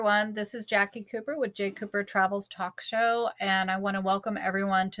Everyone. This is Jackie Cooper with Jay Cooper Travels Talk Show, and I want to welcome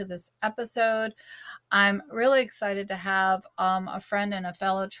everyone to this episode. I'm really excited to have a friend and a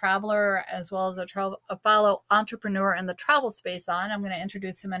fellow traveler, as well as a fellow entrepreneur in the travel space on. I'm going to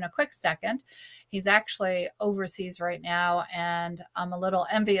introduce him in a quick second. He's actually overseas right now, and I'm a little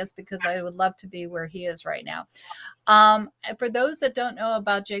envious because I would love to be where he is right now. For those that don't know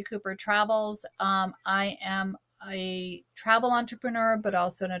about Jay Cooper Travels, I am a travel entrepreneur, but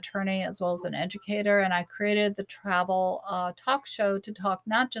also an attorney as well as an educator. And I created the travel talk show to talk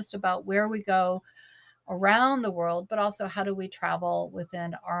not just about where we go around the world, but also how do we travel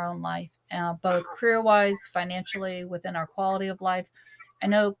within our own life, both career wise, financially, within our quality of life. I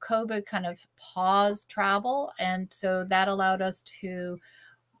know COVID kind of paused travel, and so that allowed us to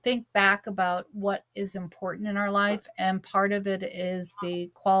think back about what is important in our life. And part of it is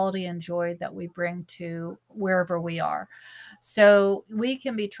the quality and joy that we bring to wherever we are. So we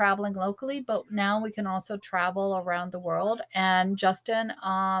can be traveling locally, but now we can also travel around the world. And Justin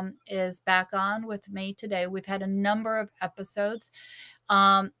is back on with me today. We've had a number of episodes.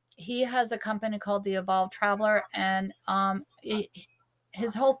 He has a company called The Evolved Traveler, and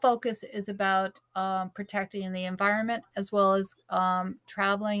his whole focus is about protecting the environment as well as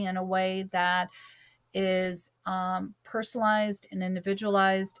traveling in a way that is personalized and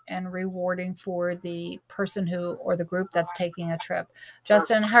individualized and rewarding for the person who or the group that's taking a trip.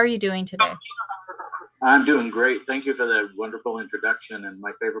 Justin, how are you doing today? I'm doing great. Thank you for the wonderful introduction. And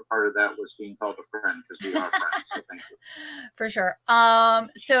my favorite part of that was being called a friend because we are friends. So thank you. For sure.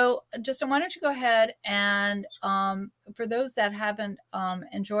 So Justin, why don't you go ahead and for those that haven't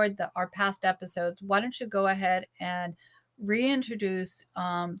enjoyed our past episodes, why don't you go ahead and reintroduce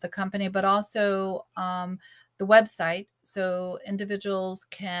the company, but also the website so individuals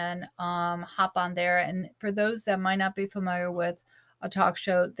can hop on there. And for those that might not be familiar with a talk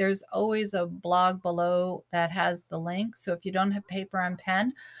show, there's always a blog below that has the link. So if you don't have paper and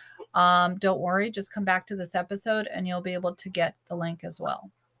pen, don't worry, just come back to this episode and you'll be able to get the link as well.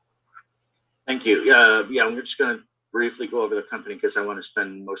 Thank you. Yeah, I'm just going to briefly go over the company because I want to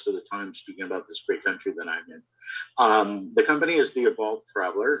spend most of the time speaking about this great country that I'm in. The company is The Evolved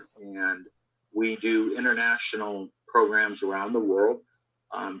Traveler, and we do international programs around the world.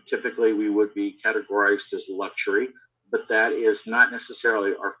 Typically, we would be categorized as luxury, but that is not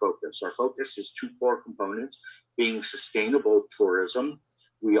necessarily our focus. Our focus is two core components, being sustainable tourism.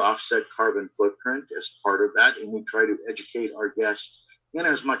 We offset carbon footprint as part of that, and we try to educate our guests in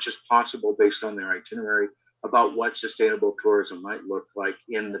as much as possible based on their itinerary about what sustainable tourism might look like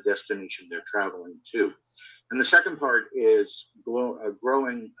in the destination they're traveling to. And the second part is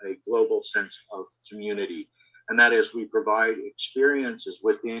growing a global sense of community. And that is we provide experiences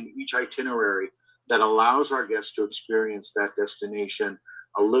within each itinerary that allows our guests to experience that destination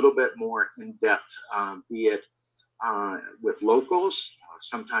a little bit more in depth, be it with locals.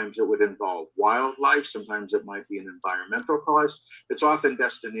 Sometimes it would involve wildlife. Sometimes it might be an environmental cause. It's often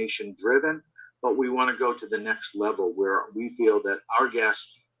destination driven, but we want to go to the next level where we feel that our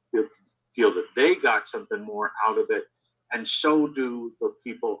guests feel that they got something more out of it. And so do the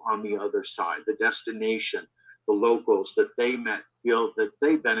people on the other side, the destination, the locals that they met feel that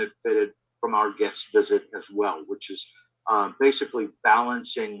they benefited from our guest visit as well, which is basically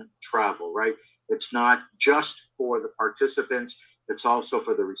balancing travel, right? It's not just for the participants, it's also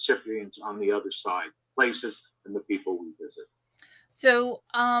for the recipients on the other side, places and the people we visit. So,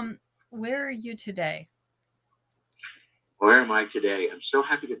 where are you today? Where am I today? I'm so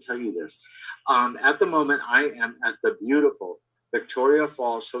happy to tell you this. At the moment, I am at the beautiful Victoria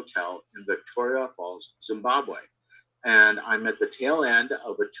Falls Hotel in Victoria Falls, Zimbabwe. And I'm at the tail end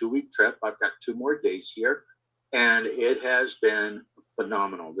of a 2-week trip. I've got 2 more days here, and it has been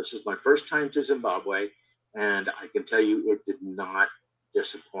phenomenal. This is my first time to Zimbabwe, and I can tell you it did not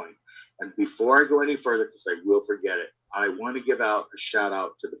disappoint. And before I go any further, because I will forget it, I want to give out a shout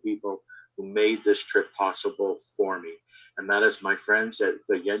out to the people who made this trip possible for me. And that is my friends at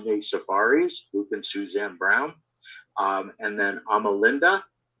the Yende Safaris, Luke and Suzanne Brown, and then Amalinda,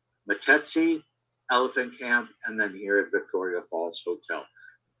 Matetsi, Elephant Camp, and then here at Victoria Falls Hotel.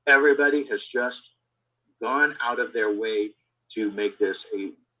 Everybody has just gone out of their way to make this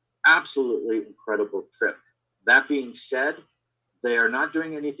a absolutely incredible trip. That being said, they are not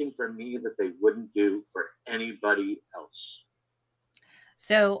doing anything for me that they wouldn't do for anybody else.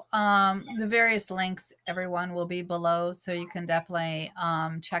 So the various links, everyone, will be below, so you can definitely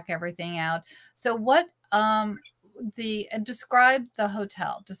check everything out. So what describe the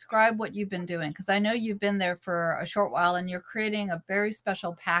hotel, describe what you've been doing, because I know you've been there for a short while and you're creating a very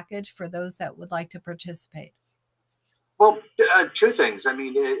special package for those that would like to participate. Well, two things. I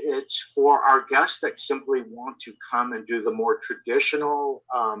mean, it's for our guests that simply want to come and do the more traditional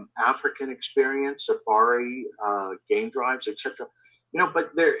African experience, safari, game drives, etc.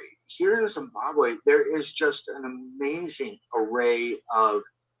 But there here in Zimbabwe, there is just an amazing array of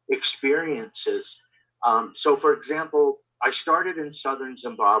experiences. So, for example, I started in southern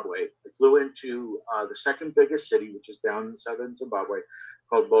Zimbabwe. I flew into the second biggest city, which is down in southern Zimbabwe,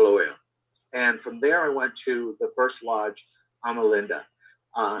 called Bulawayo. And from there, I went to the first lodge, Amalinda.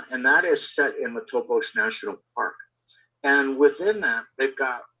 And that is set in Matopos National Park. And within that, they've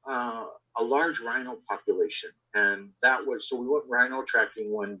got a large rhino population. And so we went rhino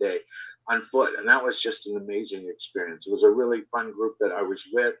tracking one day on foot. And that was just an amazing experience. It was a really fun group that I was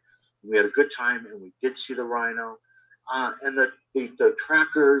with. We had a good time and we did see the rhino. And the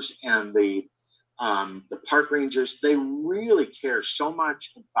trackers and the park rangers, they really care so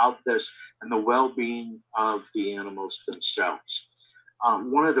much about this and the well-being of the animals themselves.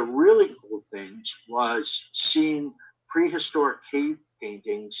 One of the really cool things was seeing prehistoric cave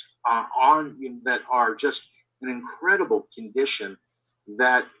paintings that are just in incredible condition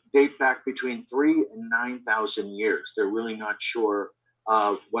that date back between 3,000 and 9,000 years. They're really not sure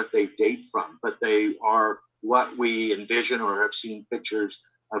of what they date from, but they are what we envision or have seen pictures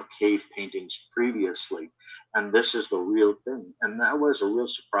of cave paintings previously. And this is the real thing. And that was a real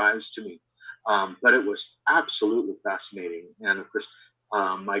surprise to me. But it was absolutely fascinating. And of course,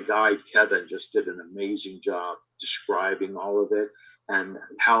 my guide, Kevin, just did an amazing job describing all of it and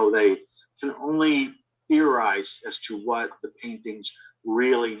how they can only theorize as to what the paintings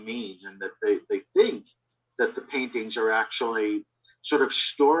really mean, and that they think that the paintings are actually sort of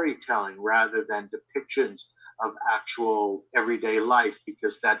storytelling rather than depictions of actual everyday life,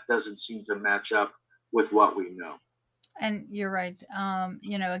 because that doesn't seem to match up with what we know. And you're right.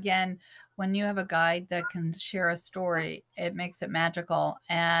 Again, when you have a guide that can share a story, it makes it magical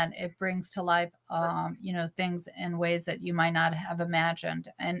and it brings to life, things in ways that you might not have imagined.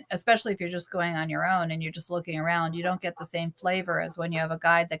 And especially if you're just going on your own and you're just looking around, you don't get the same flavor as when you have a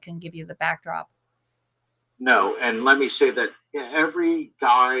guide that can give you the backdrop. No, and let me say that every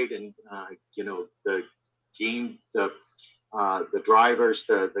guide and the game, the drivers,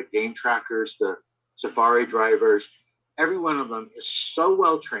 the game trackers, the safari drivers, every one of them is so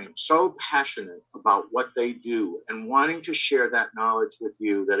well trained, so passionate about what they do and wanting to share that knowledge with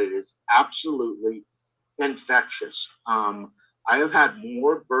you that it is absolutely infectious. I have had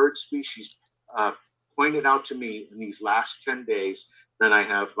more bird species pointed out to me in these last 10 days than I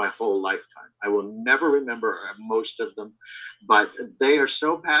have my whole lifetime. I will never remember most of them, but they are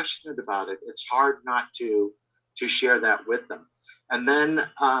so passionate about it. It's hard not to share that with them. And then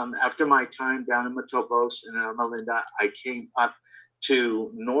after my time down in Matopos and in Amalinda, I came up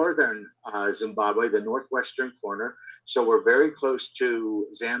to northern Zimbabwe, the northwestern corner. So we're very close to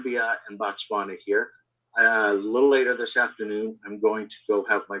Zambia and Botswana here. A little later this afternoon, I'm going to go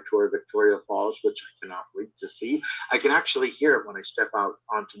have my tour of Victoria Falls, which I cannot wait to see. I can actually hear it when I step out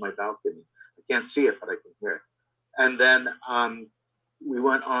onto my balcony. I can't see it, but I can hear it. And then we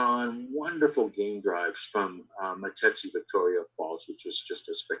went on wonderful game drives from Matetsi Victoria Falls, which was just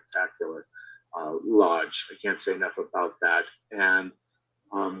a spectacular lodge. I can't say enough about that. And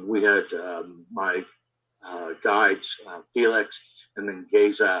we had my guides, Felix and then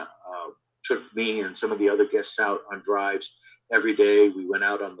Geza, took me and some of the other guests out on drives every day. We went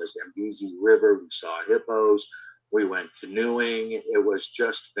out on the Zambezi River. We saw hippos. We went canoeing. It was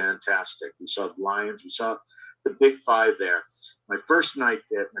just fantastic. We saw lions. We saw the big five there. My first night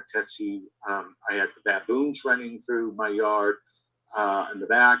at Matetsi, I had the baboons running through my yard in the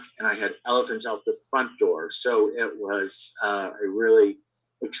back, and I had elephants out the front door. So it was a really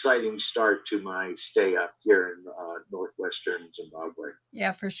exciting start to my stay up here in northwestern Zimbabwe.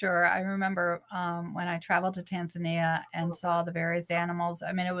 Yeah, for sure. I remember when I traveled to Tanzania and saw the various animals.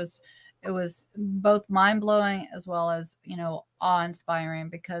 I mean, it was both mind blowing as well as awe inspiring,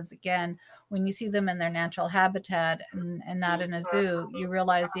 because again, when you see them in their natural habitat and not in a zoo, you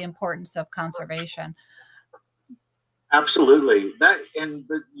realize the importance of conservation. Absolutely. But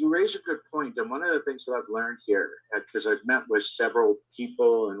you raise a good point. And one of the things that I've learned here, because I've met with several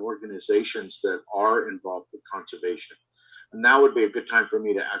people and organizations that are involved with conservation, and now would be a good time for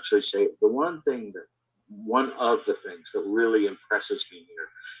me to actually say one of the things that really impresses me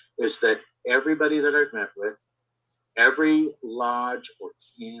here is that everybody that I've met with, every lodge or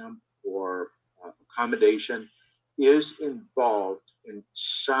camp or accommodation is involved in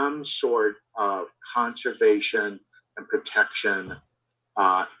some sort of conservation and protection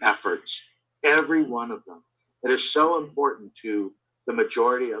efforts. Every one of them. It is so important to the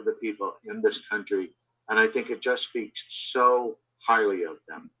majority of the people in this country And I think it just speaks so highly of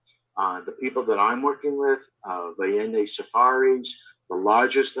them. The people that I'm working with, Vayende Safaris, the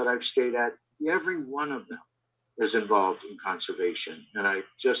lodges that I've stayed at, every one of them is involved in conservation. And I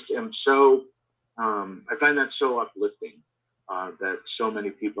just am so, I find that so uplifting that so many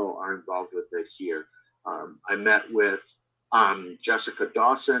people are involved with it here. I met with Jessica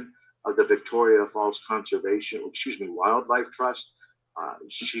Dawson of the Victoria Falls Wildlife Trust.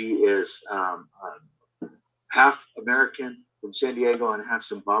 She is half American from San Diego and half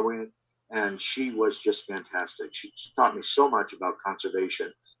Zimbabwean, and she was just fantastic. She taught me so much about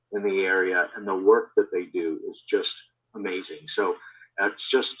conservation in the area, and the work that they do is just amazing. So it's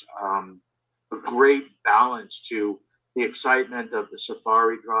just a great balance to the excitement of the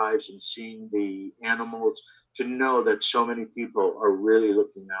safari drives and seeing the animals, to know that so many people are really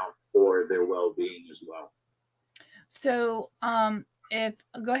looking out for their well-being as well. So, if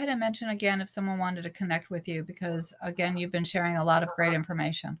go ahead and mention again if someone wanted to connect with you, because again, you've been sharing a lot of great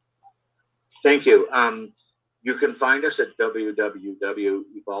information. Thank you. You can find us at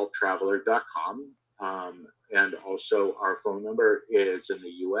www.evolvetraveler.com. And also our phone number is in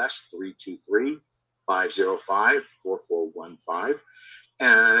the US 323-505-4415.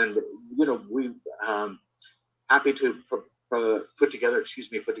 And, we happy to put together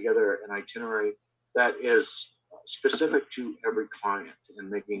an itinerary that is specific to every client and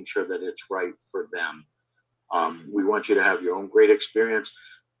making sure that it's right for them. We want you to have your own great experience.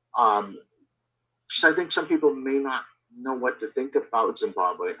 So I think some people may not know what to think about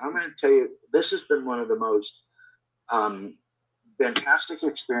Zimbabwe. I'm going to tell you, this has been one of the most fantastic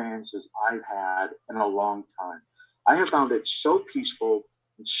experiences I've had in a long time. I have found it so peaceful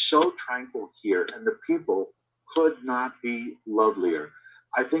and so tranquil here, and the people could not be lovelier.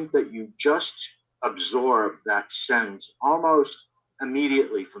 I think that you just absorb that sense almost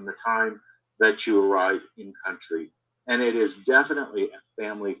immediately from the time that you arrive in country. And it is definitely a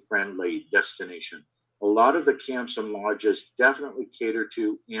family-friendly destination. A lot of the camps and lodges definitely cater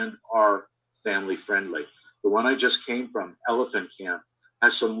to and are family-friendly. The one I just came from, Elephant Camp,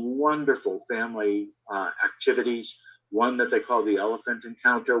 has some wonderful family activities. One that they call the Elephant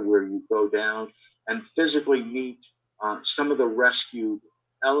Encounter, where you go down and physically meet some of the rescued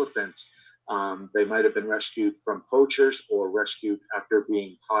elephants. They might have been rescued from poachers or rescued after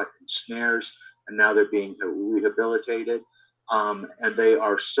being caught in snares, and now they're being rehabilitated. And they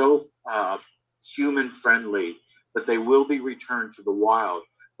are so human friendly that they will be returned to the wild.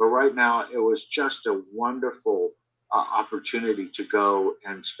 But right now, it was just a wonderful opportunity to go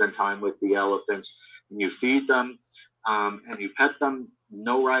and spend time with the elephants. And you feed them and you pet them.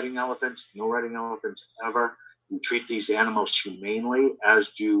 No riding elephants ever. You treat these animals humanely, as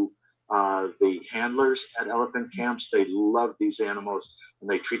do the handlers at elephant camps. They love these animals and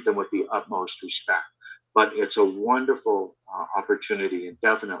they treat them with the utmost respect. But it's a wonderful opportunity, and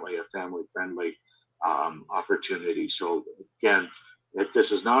definitely a family-friendly opportunity. So again,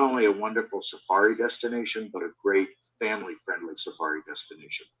 this is not only a wonderful safari destination, but a great family-friendly safari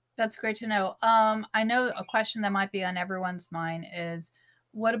destination. That's great to know. I know a question that might be on everyone's mind is,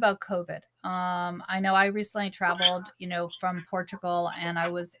 what about COVID? I know I recently traveled, from Portugal, and I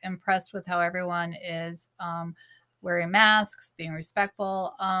was impressed with how everyone is wearing masks, being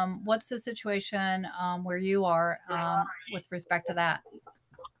respectful. What's the situation where you are with respect to that?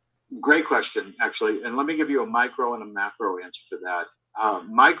 Great question, actually. And let me give you a micro and a macro answer to that.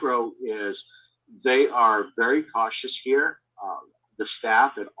 Micro is they are very cautious here. The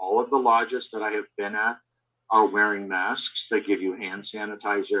staff at all of the lodges that I have been at are wearing masks. They give you hand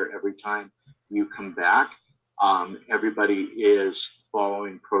sanitizer every time you come back. Everybody is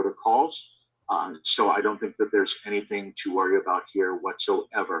following protocols. So I don't think that there's anything to worry about here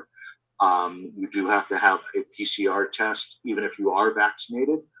whatsoever. You do have to have a PCR test, even if you are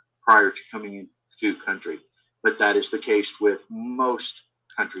vaccinated, prior to coming into country. But that is the case with most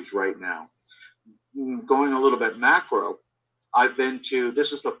countries right now. Going a little bit macro,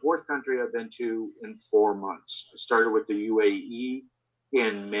 this is the fourth country I've been to in 4 months. I started with the UAE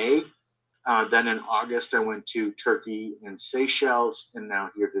in May. Then in August, I went to Turkey and Seychelles, and now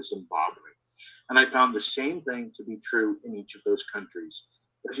here to Zimbabwe. And I found the same thing to be true in each of those countries.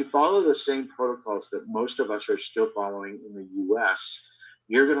 If you follow the same protocols that most of us are still following in the US,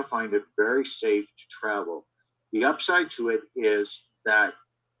 you're going to find it very safe to travel. The upside to it is that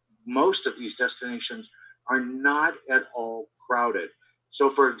most of these destinations are not at all crowded. So,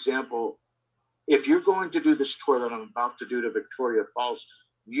 for example, if you're going to do this tour that I'm about to do to Victoria Falls,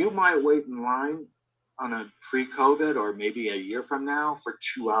 you might wait in line on a pre-COVID or maybe a year from now for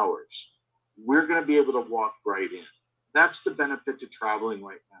 2 hours. We're going to be able to walk right in. That's the benefit to traveling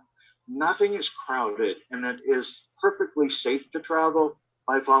right now. nothing is crowded, and it is perfectly safe to travel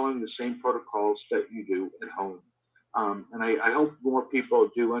by following the same protocols that you do at home. And I hope more people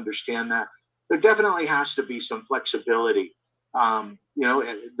do understand that. There definitely has to be some flexibility.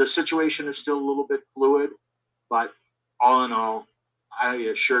 The situation is still a little bit fluid, but all in all, I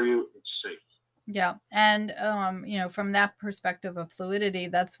assure you it's safe. Yeah. And, from that perspective of fluidity,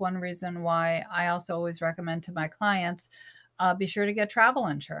 that's one reason why I also always recommend to my clients, be sure to get travel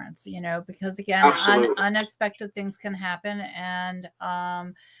insurance, because again, Absolutely. unexpected things can happen. And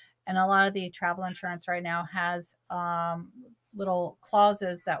a lot of the travel insurance right now has little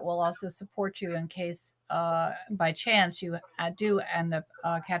clauses that will also support you in case by chance you do end up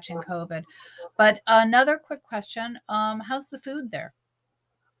catching COVID. But another quick question, how's the food there?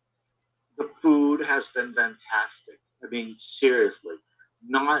 The food has been fantastic. I mean, seriously,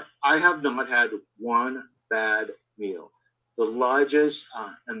 I have not had one bad meal. The lodges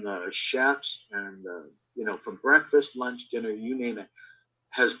and the chefs and from breakfast, lunch, dinner, you name it,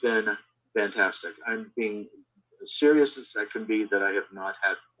 has been fantastic. I'm being as serious as I can be that I have not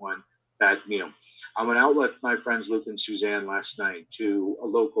had one bad meal. I went out with my friends Luke and Suzanne last night to a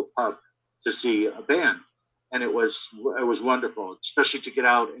local pub to see a band, and it was wonderful, especially to get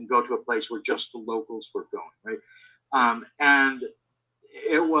out and go to a place where just the locals were going, right? And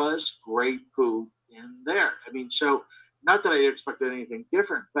it was great food in there. I mean, so not that I expected anything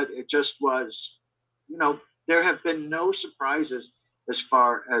different, but it just was, there have been no surprises as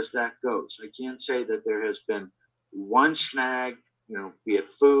far as that goes. I can't say that there has been one snag, be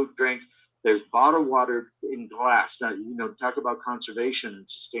it food, drink. There's bottled water in glass. Now, talk about conservation and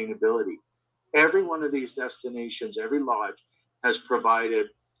sustainability. Every one of these destinations, every lodge has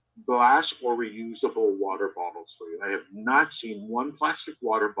provided glass or reusable water bottles for you. I have not seen one plastic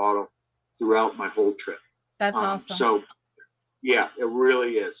water bottle throughout my whole trip. That's awesome. So, yeah, it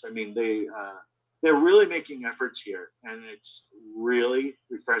really is. I mean, they're really making efforts here, and it's really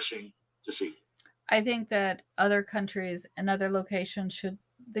refreshing to see. I think that other countries and other locations should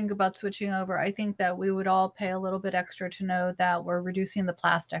think about switching over. I think that we would all pay a little bit extra to know that we're reducing the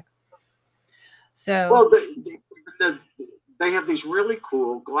plastic. So, well, they have these really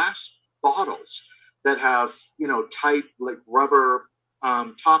cool glass bottles that have tight like rubber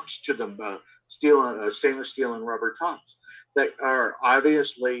tops to them, stainless steel and rubber tops that are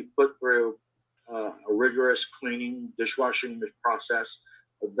obviously put through a rigorous cleaning, dishwashing process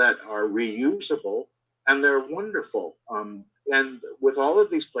that are reusable, and they're wonderful. And with all of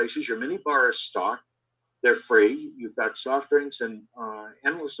these places, your mini bar is stocked. They're free. You've got soft drinks and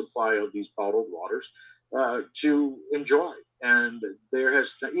endless supply of these bottled waters to enjoy. And there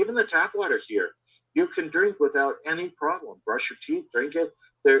has even the tap water here you can drink without any problem. Brush your teeth, drink it.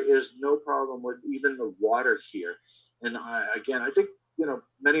 There is no problem with even the water here. And again, I think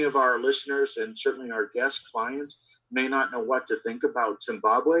many of our listeners and certainly our guest clients may not know what to think about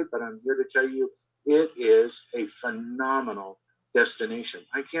Zimbabwe, but I'm here to tell you it is a phenomenal destination.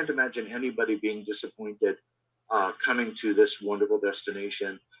 I can't imagine anybody being disappointed coming to this wonderful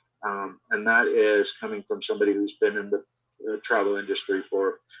destination. And that is coming from somebody who's been in the travel industry for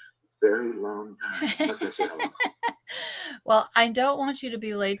a very long time. I'm not going to say how long. Well, I don't want you to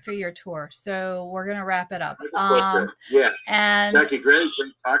be late for your tour, so we're going to wrap it up. Yeah. And Jackie, great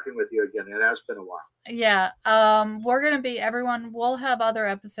talking with you again. It has been a while. Yeah. We're going to be, everyone, we'll have other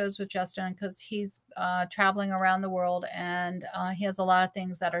episodes with Justin because he's traveling around the world, and he has a lot of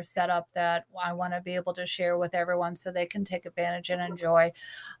things that are set up that I want to be able to share with everyone so they can take advantage and enjoy.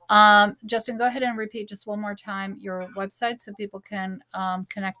 Justin, go ahead and repeat just one more time your website so people can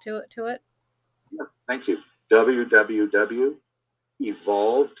connect to it. Yeah, thank you.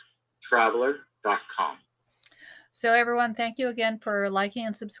 www.evolvedtraveler.com. So everyone, thank you again for liking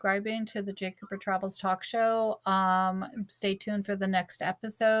and subscribing to the Jake Cooper Travels Talk Show. Stay tuned for the next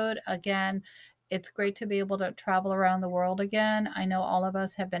episode. Again, it's great to be able to travel around the world again. I know all of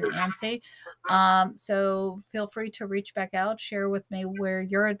us have been antsy. So feel free to reach back out, share with me where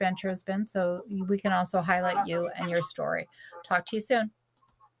your adventure has been so we can also highlight you and your story. Talk to you soon.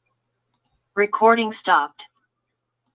 Recording stopped.